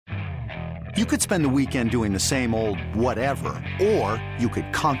You could spend the weekend doing the same old whatever, or you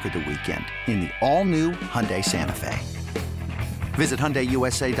could conquer the weekend in the all-new Hyundai Santa Fe. Visit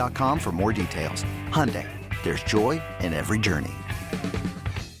HyundaiUSA.com for more details. Hyundai, there's joy in every journey.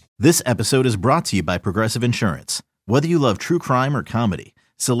 This episode is brought to you by Progressive Insurance. Whether you love true crime or comedy,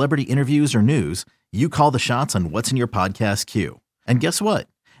 celebrity interviews or news, you call the shots on what's in your podcast queue. And guess what?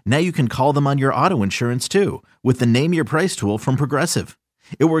 Now you can call them on your auto insurance too with the Name Your Price tool from Progressive.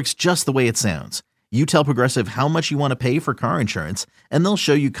 It works just the way it sounds. You tell Progressive how much you want to pay for car insurance, and they'll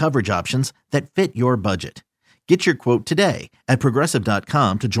show you coverage options that fit your budget. Get your quote today at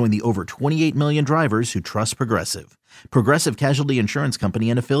Progressive.com to join the over 28 million drivers who trust Progressive. Progressive Casualty Insurance Company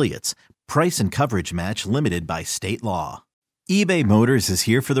and Affiliates. Price and coverage match limited by state law. eBay Motors is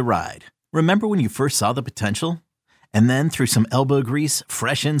here for the ride. Remember when you first saw the potential? And then through some elbow grease,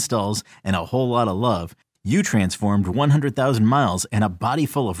 fresh installs, and a whole lot of love, you transformed 100,000 miles and a body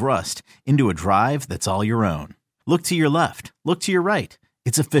full of rust into a drive that's all your own. Look to your left. Look to your right.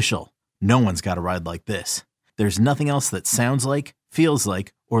 It's official. No one's got a ride like this. There's nothing else that sounds like, feels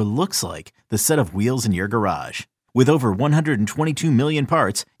like, or looks like the set of wheels in your garage. With over 122 million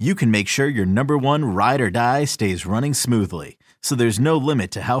parts, you can make sure your number one ride or die stays running smoothly. So there's no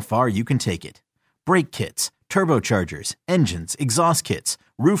limit to how far you can take it. Brake kits, turbochargers, engines, exhaust kits,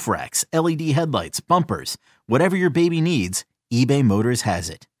 roof racks, LED headlights, bumpers, whatever your baby needs, eBay Motors has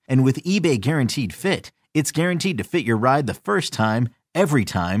it. And with eBay Guaranteed Fit, it's guaranteed to fit your ride the first time, every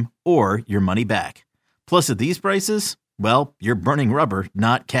time, or your money back. Plus at these prices, well, you're burning rubber,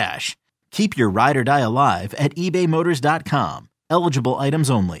 not cash. Keep your ride or die alive at ebaymotors.com. Eligible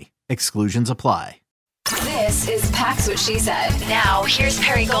items only. Exclusions apply. This is Pax What She Said. Now, here's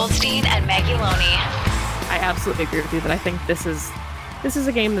Perry Goldstein and Maggie Loney. I absolutely agree with you that I think this is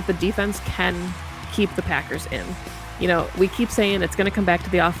a game that the defense can keep the Packers in. You know, we keep saying it's going to come back to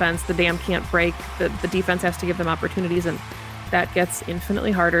the offense. The dam can't break. The defense has to give them opportunities, and that gets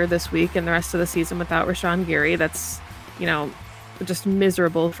infinitely harder this week and the rest of the season without Rashawn Gary. That's, you know, just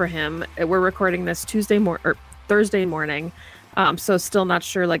miserable for him. We're recording this Thursday morning. So still not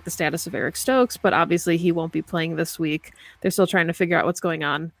sure like the status of Eric Stokes, but obviously he won't be playing this week. They're still trying to figure out what's going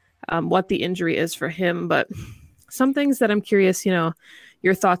on, what the injury is for him. But some things that I'm curious, you know,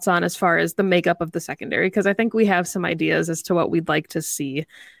 your thoughts on as far as the makeup of the secondary, because I think we have some ideas as to what we'd like to see.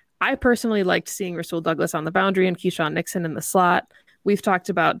 I personally liked seeing Rasul Douglas on the boundary and Keyshawn Nixon in the slot. We've talked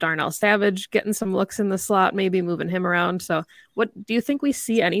about Darnell Savage getting some looks in the slot, maybe moving him around. So what do you think we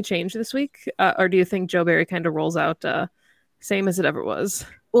see any change this week? Or do you think Joe Barry kind of rolls out same as it ever was?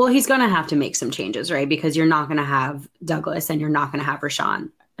 Well, he's going to have to make some changes, right? Because you're not going to have Douglas and you're not going to have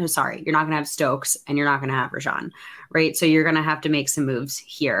Rashawn. Sorry, you're not going to have Stokes and you're not going to have Rashawn, right? So you're going to have to make some moves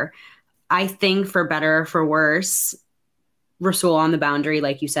here. I think for better or for worse, Rasul on the boundary,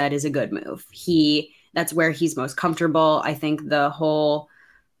 like you said, is a good move. That's where he's most comfortable. I think the whole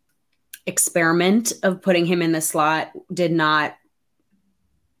experiment of putting him in the slot did not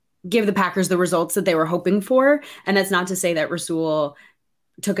give the Packers the results that they were hoping for. And that's not to say that Rasul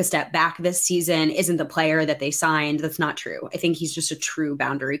took a step back this season, isn't the player that they signed. That's not true. I think he's just a true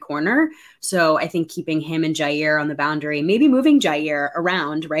boundary corner. So I think keeping him and Jair on the boundary, maybe moving Jair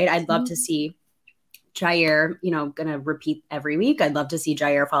around, right? I'd love to see Jair, you know, going to repeat every week. I'd love to see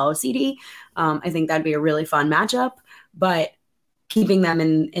Jair follow CD. I think that'd be a really fun matchup, but keeping them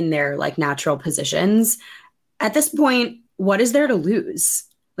in their like natural positions at this point, what is there to lose?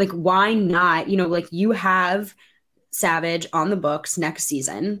 Like, why not? You know, like you have Savage on the books next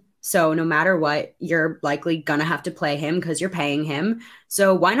season. So no matter what, you're likely going to have to play him because you're paying him.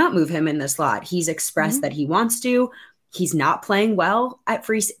 So why not move him in the slot? He's expressed that he wants to. He's not playing well at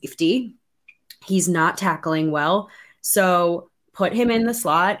free safety. He's not tackling well. So put him in the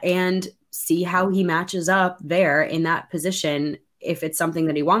slot and see how he matches up there in that position if it's something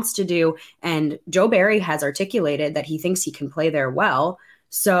that he wants to do. And Joe Barry has articulated that he thinks he can play there well.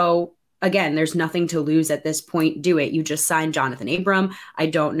 So again, there's nothing to lose at this point. Do it. You just signed Jonathan Abram. I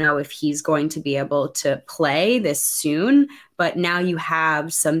don't know if he's going to be able to play this soon, but now you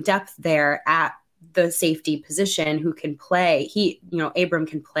have some depth there at the safety position who can play. Abram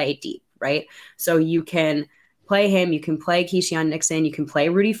can play deep, right? So you can play him. You can play Keyshawn Nixon. You can play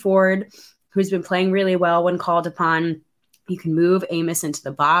Rudy Ford, who's been playing really well when called upon. You can move Amos into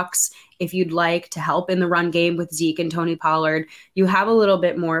the box if you'd like to help in the run game with Zeke and Tony Pollard. You have a little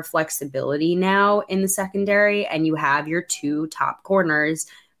bit more flexibility now in the secondary, and you have your two top corners,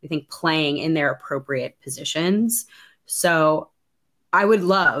 I think, playing in their appropriate positions. So I would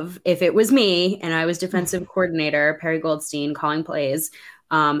love, if it was me and I was defensive coordinator, Perry Goldstein, calling plays,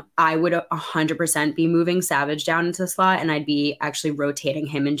 I would 100% be moving Savage down into the slot, and I'd be actually rotating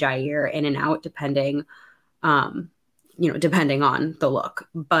him and Jair in and out depending on the look.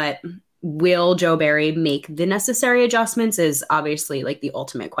 But will Joe Barry make the necessary adjustments is obviously like the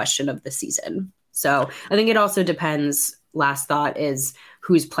ultimate question of the season. So I think it also depends. Last thought is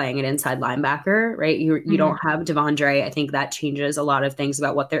who's playing an inside linebacker, right? You don't have Devondre. I think that changes a lot of things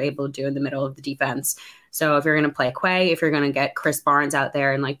about what they're able to do in the middle of the defense. So if you're going to play Quay, if you're going to get Chris Barnes out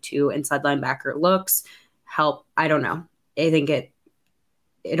there and like 2 inside linebacker looks, I don't know. I think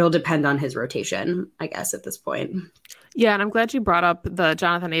it'll depend on his rotation, I guess, at this point. Yeah, and I'm glad you brought up the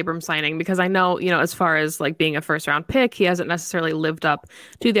Jonathan Abrams signing, because I know, as far as like being a first round pick, he hasn't necessarily lived up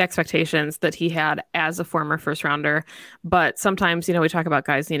to the expectations that he had as a former first rounder. But sometimes, we talk about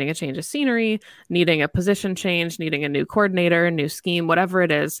guys needing a change of scenery, needing a position change, needing a new coordinator, a new scheme, whatever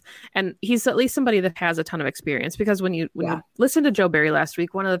it is. And he's at least somebody that has a ton of experience, because when you listen to Joe Barry last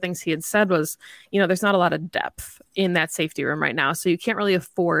week, one of the things he had said was, there's not a lot of depth in that safety room right now. So you can't really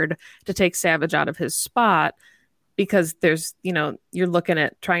afford to take Savage out of his spot, because there's, you're looking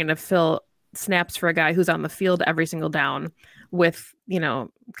at trying to fill snaps for a guy who's on the field every single down with,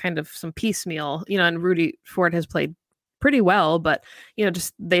 kind of some piecemeal, and Rudy Ford has played pretty well, but,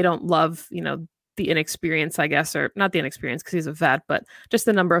 just they don't love, the inexperience, I guess, or not the inexperience because he's a vet, but just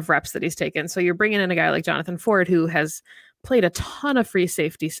the number of reps that he's taken. So you're bringing in a guy like Jonathan Ford, who has played a ton of free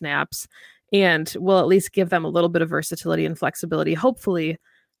safety snaps and will at least give them a little bit of versatility and flexibility, hopefully,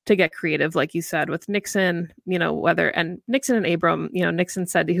 to get creative, like you said, with Nixon, and Nixon and Abram, Nixon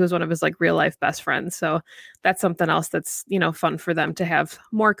said he was one of his like real life best friends. So that's something else that's, fun for them to have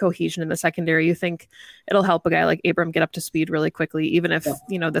more cohesion in the secondary. You think it'll help a guy like Abram get up to speed really quickly, even if,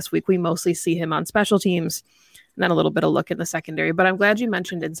 this week we mostly see him on special teams and then a little bit of look in the secondary. But I'm glad you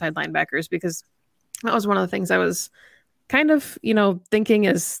mentioned inside linebackers, because that was one of the things I was kind of, thinking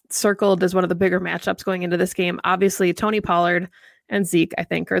is circled as one of the bigger matchups going into this game. Obviously, Tony Pollard and Zeke, I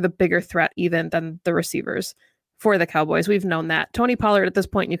think, are the bigger threat even than the receivers for the Cowboys. We've known that. Tony Pollard, at this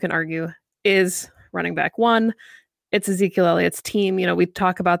point, you can argue, is running back 1. It's Ezekiel Elliott's team. We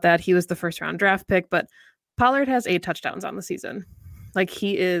talk about that. He was the first round draft pick, but Pollard has 8 touchdowns on the season. Like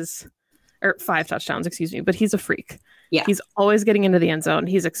or 5 touchdowns, excuse me, but he's a freak. Yeah. He's always getting into the end zone.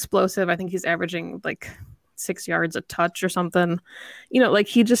 He's explosive. I think he's averaging like 6 yards a touch or something.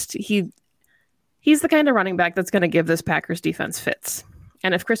 He's the kind of running back that's going to give this Packers defense fits.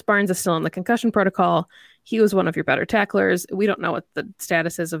 And if Chris Barnes is still in the concussion protocol, he was one of your better tacklers. We don't know what the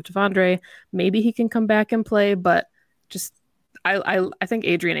status is of Devondre. Maybe he can come back and play, but just I think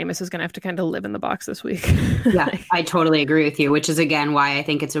Adrian Amos is going to have to kind of live in the box this week. Yeah, I totally agree with you, which is, again, why I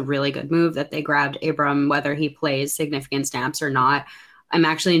think it's a really good move that they grabbed Abram, whether he plays significant snaps or not. I'm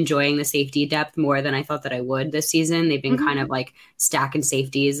actually enjoying the safety depth more than I thought that I would this season. They've been kind of like stacking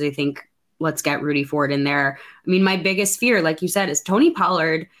safeties. I think let's get Rudy Ford in there. I mean, my biggest fear, like you said, is Tony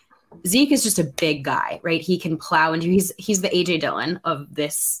Pollard. Zeke is just a big guy, right? He can plow into, he's the AJ Dillon of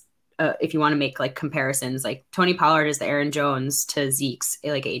this. If you want to make like comparisons, like Tony Pollard is the Aaron Jones to Zeke's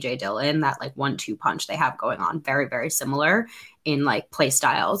like AJ Dillon, that like 1-2 punch they have going on, very, very similar in like play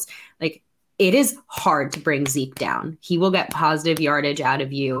styles. Like it is hard to bring Zeke down. He will get positive yardage out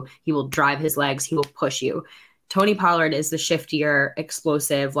of you. He will drive his legs. He will push you. Tony Pollard is the shiftier,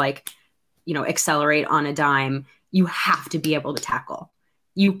 explosive, accelerate on a dime. You have to be able to tackle.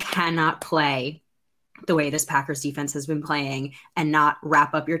 You cannot play the way this Packers defense has been playing and not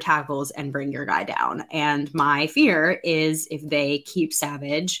wrap up your tackles and bring your guy down. And my fear is if they keep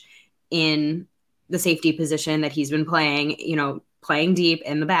Savage in the safety position that he's been playing, playing deep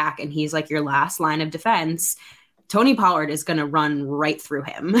in the back, and he's like your last line of defense, Tony Pollard is going to run right through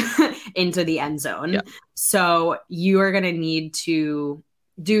him into the end zone. Yeah. So you are going to need to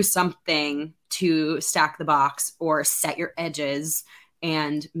do something to stack the box or set your edges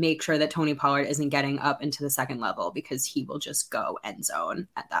and make sure that Tony Pollard isn't getting up into the second level, because he will just go end zone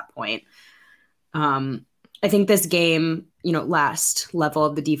at that point. I think this game, last level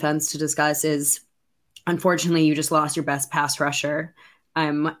of the defense to discuss is, unfortunately, you just lost your best pass rusher.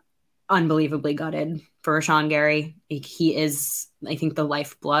 I'm unbelievably gutted for Rashawn Gary. He is, I think, the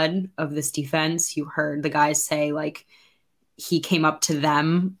lifeblood of this defense. You heard the guys say, he came up to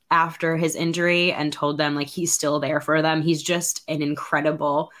them after his injury and told them he's still there for them. He's just an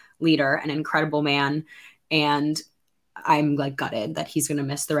incredible leader, an incredible man. And I'm gutted that he's going to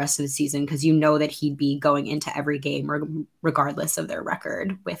miss the rest of the season, because that he'd be going into every game regardless of their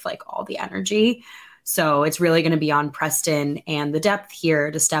record with all the energy. So it's really going to be on Preston and the depth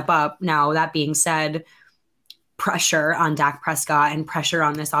here to step up. Now, that being said, pressure on Dak Prescott and pressure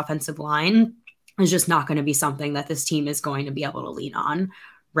on this offensive line is just not going to be something that this team is going to be able to lean on,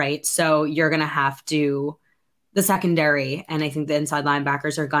 right? So you're going to have to, the secondary, and I think the inside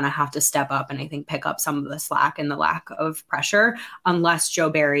linebackers are going to have to step up and I think pick up some of the slack and the lack of pressure, unless Joe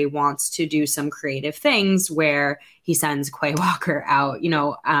Barry wants to do some creative things where he sends Quay Walker out,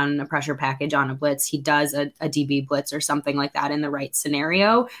 on a pressure package on a blitz. He does a DB blitz or something like that in the right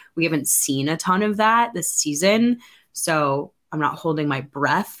scenario. We haven't seen a ton of that this season. So I'm not holding my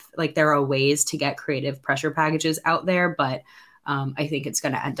breath. Like, there are ways to get creative pressure packages out there, but I think it's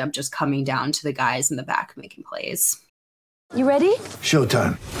going to end up just coming down to the guys in the back making plays. You ready?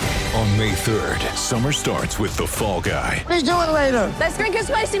 Showtime. On May 3rd, summer starts with The Fall Guy. Let's do it later. Let's drink a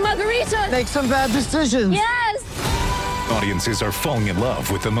spicy margarita. Make some bad decisions. Yes! Audiences are falling in love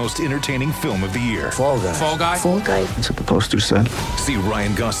with the most entertaining film of the year. Fall Guy. Fall Guy? Fall guy. That's what the poster said. See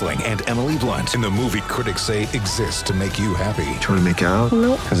Ryan Gosling and Emily Blunt in the movie critics say exists to make you happy. Trying to make it out?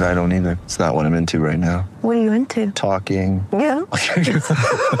 Nope. Because I don't either. It's not what I'm into right now. What are you into? Talking. Yeah.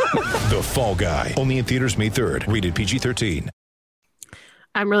 The Fall Guy. Only in theaters May 3rd. Rated PG-13.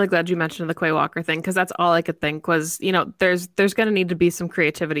 I'm really glad you mentioned the Quay Walker thing, because that's all I could think was, there's going to need to be some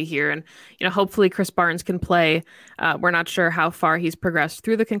creativity here. And, hopefully Chris Barnes can play. We're not sure how far he's progressed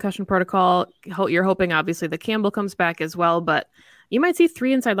through the concussion protocol. You're hoping, obviously, that Campbell comes back as well. But you might see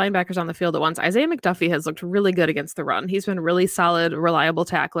 3 inside linebackers on the field at once. Isaiah McDuffie has looked really good against the run. He's been really solid, reliable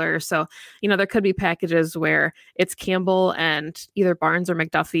tackler. So, there could be packages where it's Campbell and either Barnes or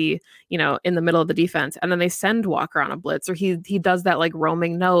McDuffie, in the middle of the defense. And then they send Walker on a blitz, or he does that like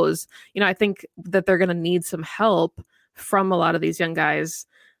roaming nose. I think that they're going to need some help from a lot of these young guys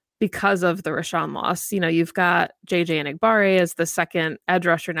because of the Rashawn loss. You've got JJ Enagbare as the second edge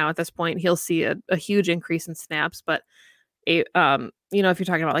rusher now at this point. He'll see a huge increase in snaps, but if you're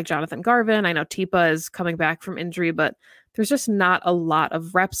talking about like Jonathan Garvin, I know Tipa is coming back from injury, but there's just not a lot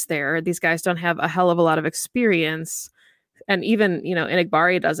of reps there. These guys don't have a hell of a lot of experience. And even,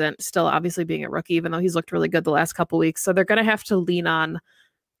 Enagbare doesn't, still obviously being a rookie, even though he's looked really good the last couple weeks. So they're going to have to lean on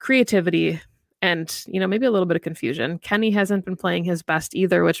creativity and, maybe a little bit of confusion. Kenny hasn't been playing his best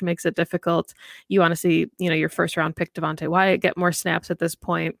either, which makes it difficult. You want to see, your first round pick Devontae Wyatt get more snaps at this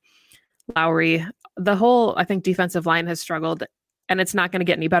point. Lowry, the whole, I think, defensive line has struggled, and it's not going to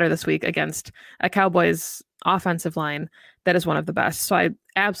get any better this week against a Cowboys offensive line that is one of the best. So I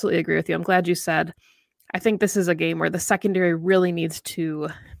absolutely agree with you. I'm glad you said, I think this is a game where the secondary really needs to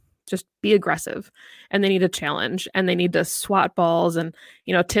just be aggressive, and they need a challenge, and they need to swat balls and,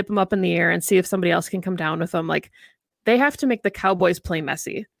 tip them up in the air and see if somebody else can come down with them. Like, they have to make the Cowboys play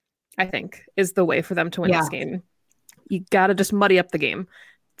messy, I think, is the way for them to win this game. You got to just muddy up the game.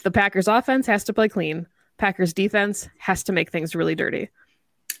 The Packers offense has to play clean. Packers defense has to make things really dirty.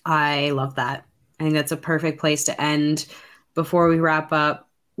 I love that. I think that's a perfect place to end. Before we wrap up,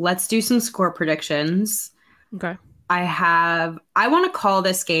 let's do some score predictions. Okay. I want to call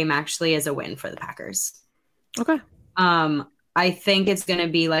this game actually as a win for the Packers. Okay. I think it's going to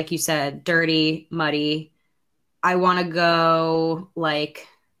be, like you said, dirty, muddy. I want to go like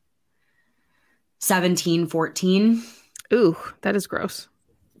 17-14. Ooh, that is gross.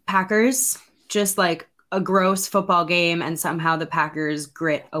 Packers, just like a gross football game, and somehow the Packers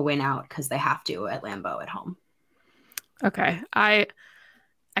grit a win out because they have to at Lambeau at home. Okay. I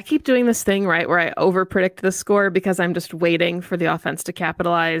keep doing this thing, right, where I over-predict the score because I'm just waiting for the offense to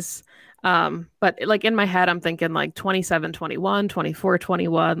capitalize. But like in my head, I'm thinking like 27-21,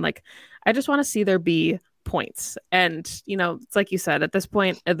 24-21. Like, I just want to see there be points. And, it's like you said, at this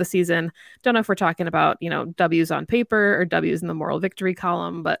point of the season, don't know if we're talking about, W's on paper or W's in the moral victory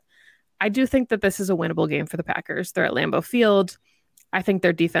column, but I do think that this is a winnable game for the Packers. They're at Lambeau Field. I think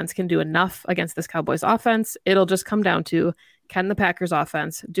their defense can do enough against this Cowboys offense. It'll just come down to, can the Packers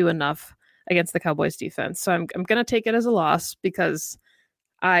offense do enough against the Cowboys defense? So I'm going to take it as a loss because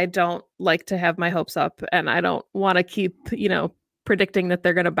I don't like to have my hopes up, and I don't want to keep, predicting that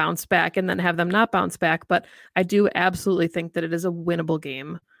they're going to bounce back and then have them not bounce back. But I do absolutely think that it is a winnable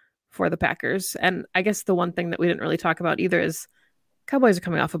game for the Packers. And I guess the one thing that we didn't really talk about either is Cowboys are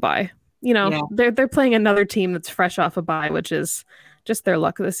coming off a bye. They're playing another team that's fresh off a bye, which is just their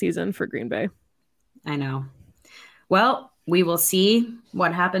luck of the season for Green Bay. I know. Well, we will see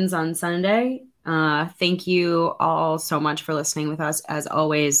what happens on Sunday. Thank you all so much for listening with us. As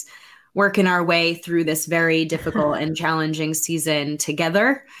always, working our way through this very difficult and challenging season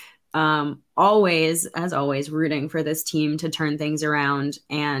together. Always, as always, rooting for this team to turn things around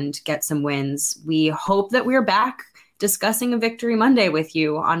and get some wins. We hope that we're back discussing a Victory Monday with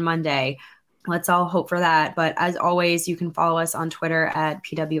you on Monday. Let's all hope for that. But as always, you can follow us on Twitter at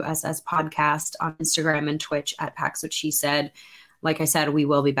PWSS Podcast, on Instagram and Twitch at Pax What She Said. Like I said, we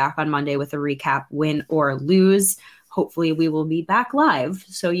will be back on Monday with a recap, win or lose. Hopefully we will be back live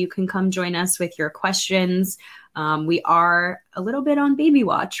so you can come join us with your questions. We are a little bit on baby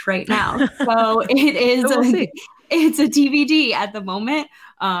watch right now. So it is it's a TBD at the moment.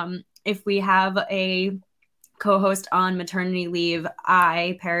 If we have a co-host on maternity leave,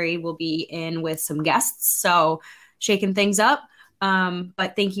 Perry, will be in with some guests. So shaking things up.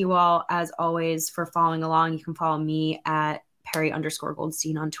 But thank you all, as always, for following along. You can follow me at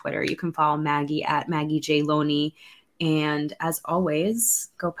Perry_Goldstein on Twitter. You can follow Maggie at Maggie J. Loney. And as always,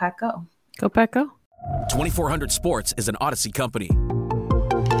 go Pack Go. Go Pack Go. 2400 Sports is an Odyssey company.